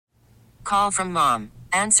Call from mom.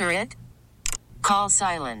 Answer it. Call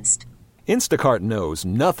silenced. Instacart knows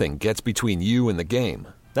nothing gets between you and the game.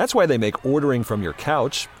 That's why they make ordering from your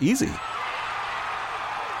couch easy.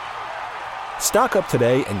 Stock up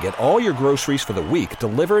today and get all your groceries for the week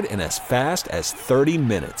delivered in as fast as 30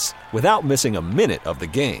 minutes without missing a minute of the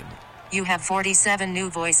game. You have 47 new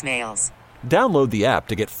voicemails. Download the app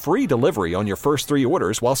to get free delivery on your first 3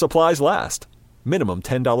 orders while supplies last. Minimum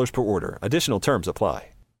 $10 per order. Additional terms apply.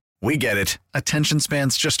 We get it. Attention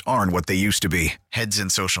spans just aren't what they used to be. Heads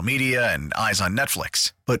in social media and eyes on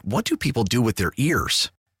Netflix. But what do people do with their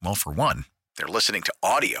ears? Well, for one, they're listening to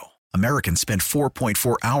audio. Americans spend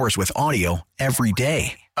 4.4 hours with audio every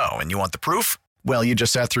day. Oh, and you want the proof? Well, you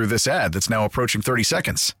just sat through this ad that's now approaching 30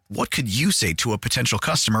 seconds. What could you say to a potential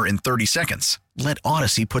customer in 30 seconds? Let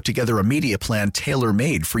Odyssey put together a media plan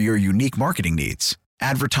tailor-made for your unique marketing needs.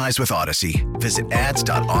 Advertise with Odyssey. Visit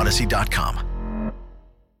ads.odyssey.com.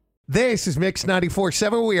 This is Mix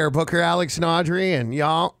 94.7. We are Booker, Alex, and Audrey, and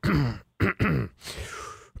y'all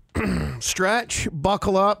stretch,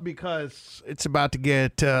 buckle up, because it's about to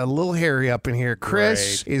get a little hairy up in here.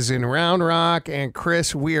 Chris is in Round Rock, and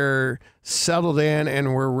Chris, we are settled in,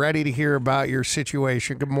 and we're ready to hear about your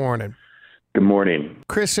situation. Good morning. Good morning.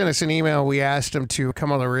 Chris sent us an email. We asked him to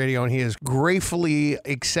come on the radio, and he has gratefully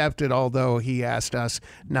accepted, although he asked us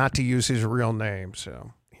not to use his real name.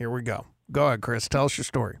 So here we go. Go ahead, Chris. Tell us your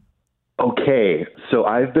story. Okay, so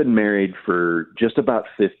I've been married for just about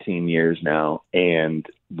 15 years now, and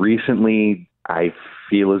recently I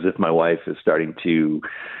feel as if my wife is starting to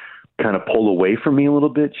kind of pull away from me a little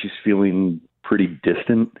bit. She's feeling pretty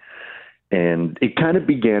distant, and it kind of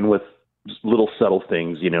began with little subtle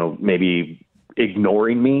things, you know, maybe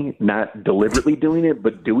ignoring me, not deliberately doing it,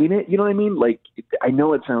 but doing it, you know what I mean? Like, I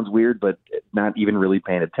know it sounds weird, but not even really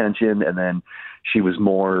paying attention, and then she was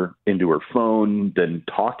more into her phone than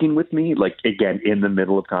talking with me. Like, again, in the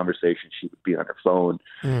middle of conversation, she would be on her phone.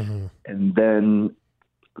 Mm-hmm. And then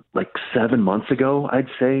like 7 months ago, I'd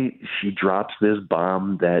say, she drops this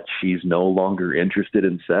bomb that she's no longer interested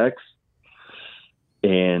in sex.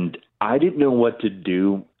 And I didn't know what to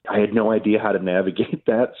do. I had no idea how to navigate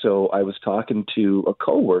that. So I was talking to a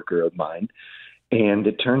coworker of mine, and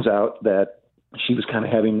it turns out that she was kind of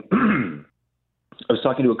having I was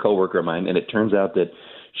talking to a coworker of mine, and it turns out that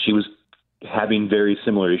she was having very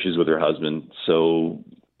similar issues with her husband. So,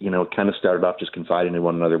 you know, it kind of started off just confiding in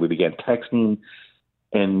one another. We began texting,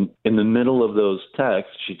 and in the middle of those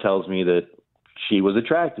texts, she tells me that she was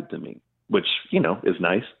attracted to me, which, you know, is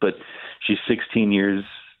nice, but she's 16 years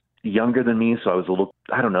younger than me. So I was a little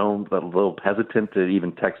hesitant to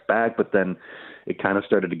even text back, but then it kind of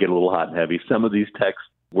started to get a little hot and heavy. Some of these texts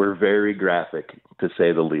were very graphic, to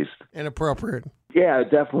say the least. Inappropriate. Yeah,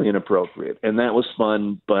 definitely inappropriate. And that was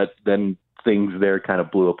fun, but then things there kind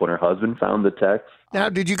of blew up when her husband found the text. Now,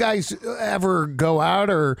 did you guys ever go out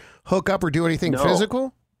or hook up or do anything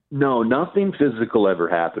physical? No, nothing physical ever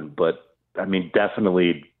happened, but I mean,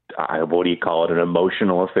 definitely, what do you call it, an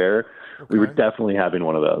emotional affair? Okay. We were definitely having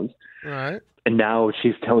one of those. All right. And now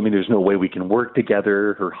she's telling me there's no way we can work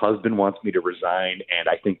together. Her husband wants me to resign, and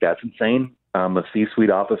I think that's insane. I'm a C-suite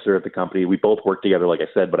officer at the company. We both work together, like I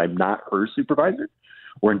said, but I'm not her supervisor.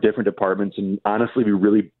 We're in different departments, and honestly, we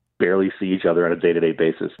really barely see each other on a day-to-day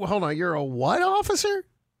basis. Well, hold on. You're a what officer?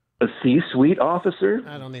 A C-suite officer?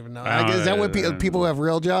 I don't even know. Is that what people who have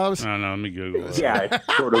real jobs? I don't know. Let me Google it. Yeah,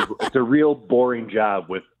 it's a real boring job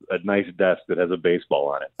with a nice desk that has a baseball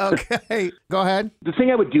on it. Okay, go ahead. The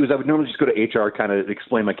thing I would do is I would normally just go to HR, kind of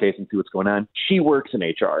explain my case and see what's going on. She works in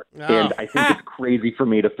HR, and I think it's crazy for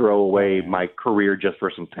me to throw away my career just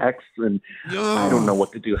for some texts, and I don't know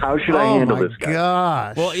what to do. How should I handle this guy?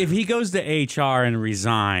 Gosh. Well, if he goes to HR and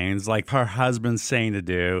resigns, like her husband's saying to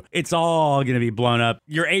do, it's all going to be blown up.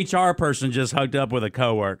 Your HR person just hooked up with a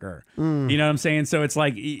coworker. You know what I'm saying? So it's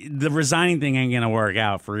like the resigning thing ain't going to work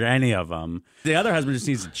out for any of them. The other husband just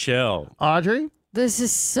needs to chill. Audrey? This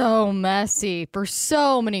is so messy for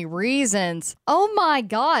so many reasons. Oh my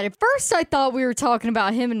God. At first I thought we were talking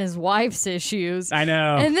about him and his wife's issues. I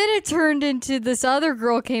know. And then it turned into this other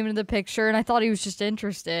girl came into the picture and I thought he was just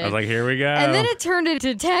interested. I was like, here we go. And then it turned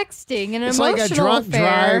into texting and an it's emotional like a drunk affair.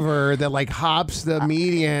 driver that like hops the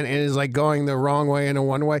median and is like going the wrong way and a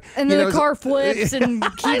one way. And then the car flips and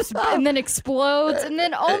keeps and then explodes. And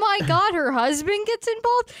then, oh my God, her husband gets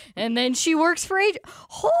involved. And then she works for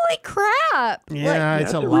Holy crap. Yeah,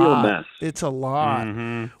 it's a That's a lot. real mess. It's a lot.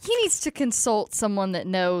 He needs to consult someone that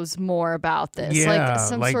knows more about this, Yeah, like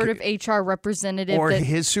some like- sort of HR representative. Or that,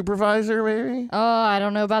 his supervisor, maybe? oh, I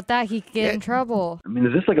don't know about that. He could get in trouble. I mean,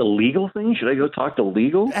 is this like a legal thing? Should I go talk to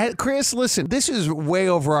legal? Chris, listen, this is way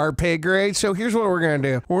over our pay grade, so here's what we're going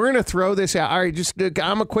to do. We're going to throw this out. All right, I'm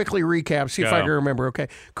going to quickly recap, see if I Go. can remember, okay?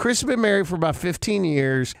 Chris has been married for about 15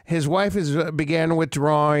 years. His wife has began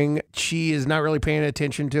withdrawing. She is not really paying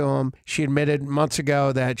attention to him. She admitted months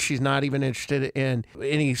ago that she's not even interested in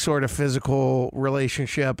any sort of physical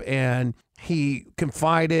relationship, and he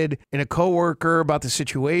confided in a coworker about the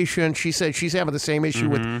situation. She said she's having the same issue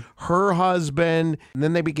with her husband. And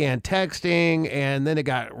then they began texting, and then it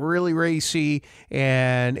got really racy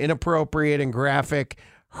and inappropriate and graphic.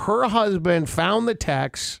 Her husband found the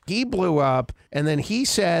text. He blew up, and then he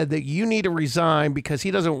said that you need to resign because he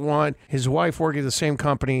doesn't want his wife working at the same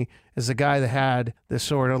company as the guy that had this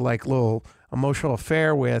sort of like little emotional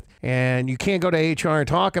affair with, and you can't go to HR and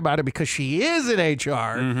talk about it because she is in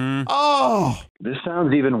HR. Oh, This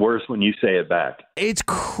sounds even worse when you say it back. it's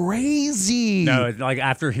crazy. No, it's like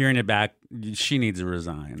after hearing it back, she needs to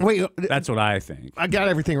resign. Wait, That's what I think. I got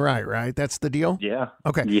everything right? That's the deal? Yeah.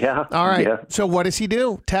 Okay. Yeah. All right. Yeah. So what does he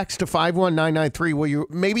do? Text to 51993.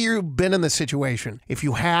 Maybe you've been in this situation. If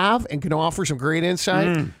you have and can offer some great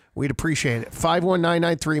insight, we'd appreciate it.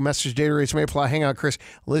 51993, message data rates may apply. Hang on, Chris.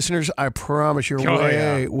 Listeners, I promise you're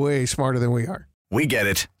way smarter than we are. We get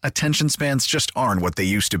it. Attention spans just aren't what they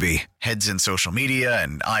used to be. Heads in social media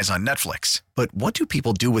and eyes on Netflix. But what do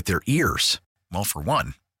people do with their ears? Well, for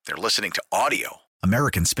one, they're listening to audio.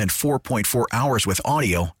 Americans spend 4.4 hours with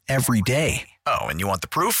audio every day. Oh, and you want the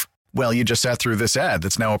proof? Well, you just sat through this ad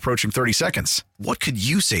that's now approaching 30 seconds. What could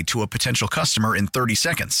you say to a potential customer in 30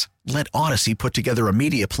 seconds? Let Odyssey put together a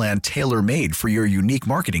media plan tailor-made for your unique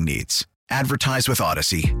marketing needs. Advertise with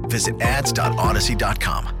Odyssey. Visit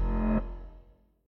ads.odyssey.com.